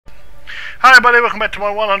Hi everybody, welcome back to my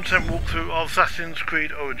 100% walkthrough of Assassin's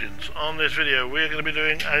Creed Origins. On this video we're going to be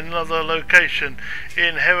doing another location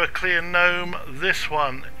in Herakleion Nome. This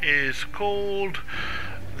one is called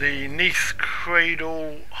the Neith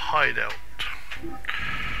Cradle Hideout.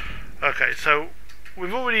 Okay, so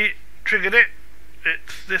we've already triggered it.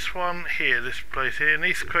 It's this one here, this place here,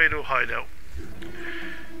 Neith Cradle Hideout.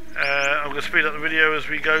 I'm going to speed up the video as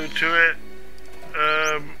we go to it.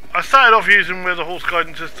 I started off using where the horse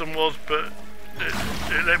guidance system was, but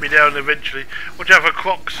it let me down eventually. Watch out for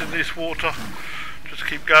crocs in this water. Just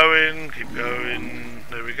keep going,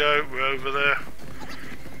 there we go, we're over there.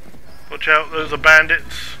 Watch out, those are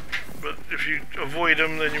bandits, but if you avoid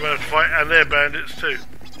them then you won't have to fight, and they're bandits too.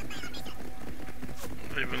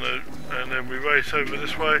 Even though, and then we race over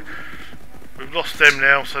this way. We've lost them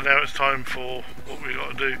now, so now it's time for what we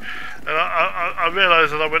got to do. And I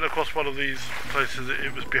realised that I went across one of these places that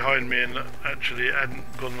it was behind me and actually it hadn't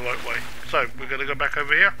gone the right way. So we're going to go back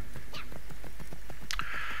over here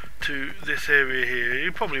to this area here.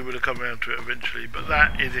 You probably would have come around to it eventually, but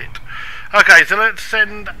that is it. Okay, so let's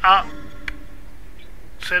send up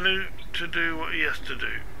Senu to do what he has to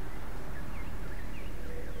do.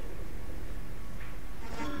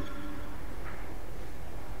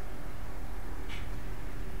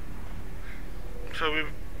 So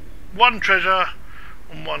we've one treasure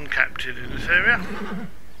and one captain in this area.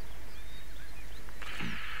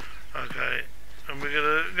 Okay, and we're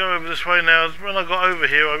going to go over this way now. When I got over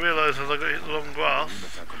here I realised as I got hit the long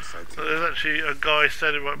grass that there's actually a guy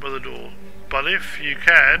standing right by the door. But if you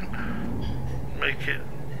can make it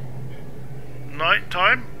night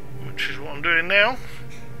time, which is what I'm doing now,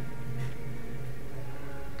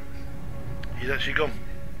 he's actually gone.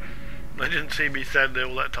 They didn't see me stand there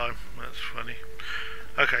all that time. That's funny.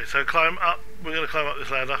 Okay, so climb up. We're going to climb up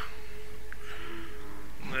this ladder.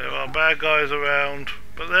 There are bad guys around,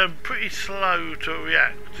 but they're pretty slow to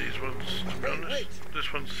react, these ones, to be honest.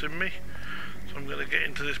 This one's seen me, so I'm going to get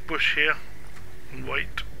into this bush here and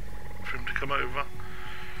wait for him to come over.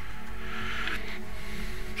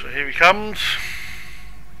 So here he comes.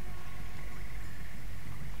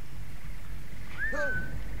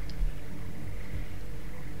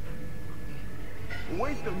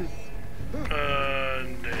 Wait a minute.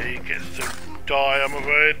 And he gets to die, I'm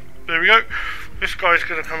afraid. There we go. This guy's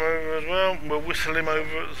going to come over as well. We'll whistle him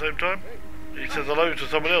over at the same time. He says hello to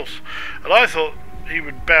someone else. And I thought he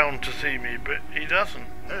would bound to see me, but he doesn't.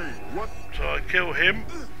 Hey, what? So I kill him.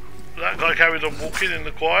 That guy carries on walking in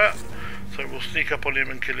the quiet. So we'll sneak up on him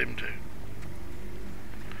and kill him too.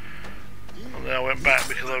 And then I went back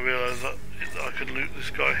because I realised that I could loot this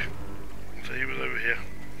guy. So he was over here.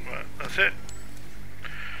 Right, that's it.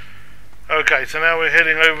 Okay, so now we're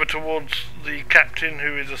heading over towards the captain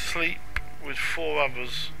who is asleep with 4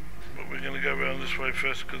 others. But we're going to go around this way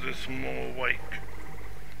first because there's some more awake.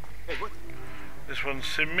 Hey, what? This one's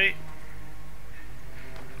seen me.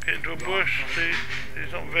 Get into a bush. See,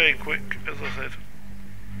 he's not very quick, as I said.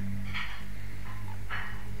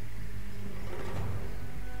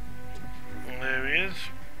 And there he is.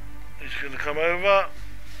 He's going to come over.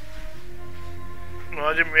 No,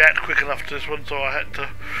 I didn't react quick enough to this one, so I had to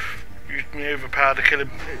use my overpower to kill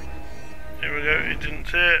him. Here we go, he didn't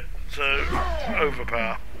see it, so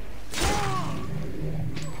overpower.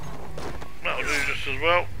 That'll do just as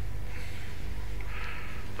well.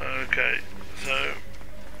 Okay, so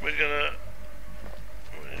we're gonna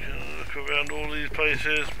look around all these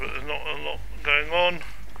places, but there's not a lot going on.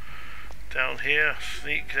 Down here,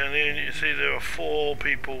 sneak down here, and you can see there are 4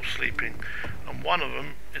 people sleeping, and one of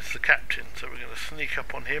them is the captain, so we're going to sneak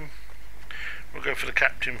up on him. We'll go for the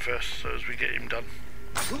captain first, so as we get him done.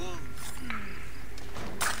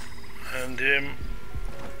 And him,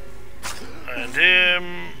 and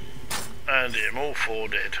him, and him, all 4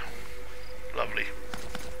 dead. Lovely.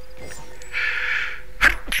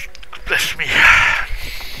 Bless me.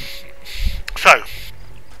 So,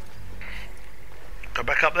 go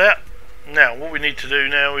back up there. Now, what we need to do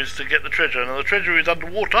now is to get the treasure. Now, the treasure is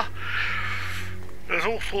underwater. There's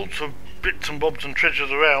all sorts of bits and bobs and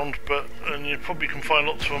treasures around, and you probably can find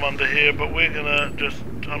lots of them under here, but we're gonna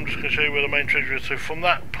I'm just gonna show you where the main treasure is. So from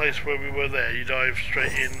that place where we were there, you dive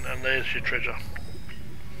straight in and there's your treasure.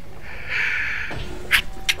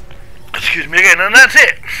 Excuse me again, and that's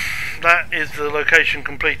it. That is the location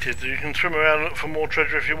completed. You can swim around and look for more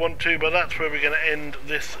treasure if you want to, but that's where we're going to end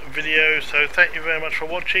this video. So thank you very much for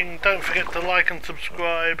watching. Don't forget to like and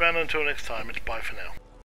subscribe, and until next time, it's bye for now.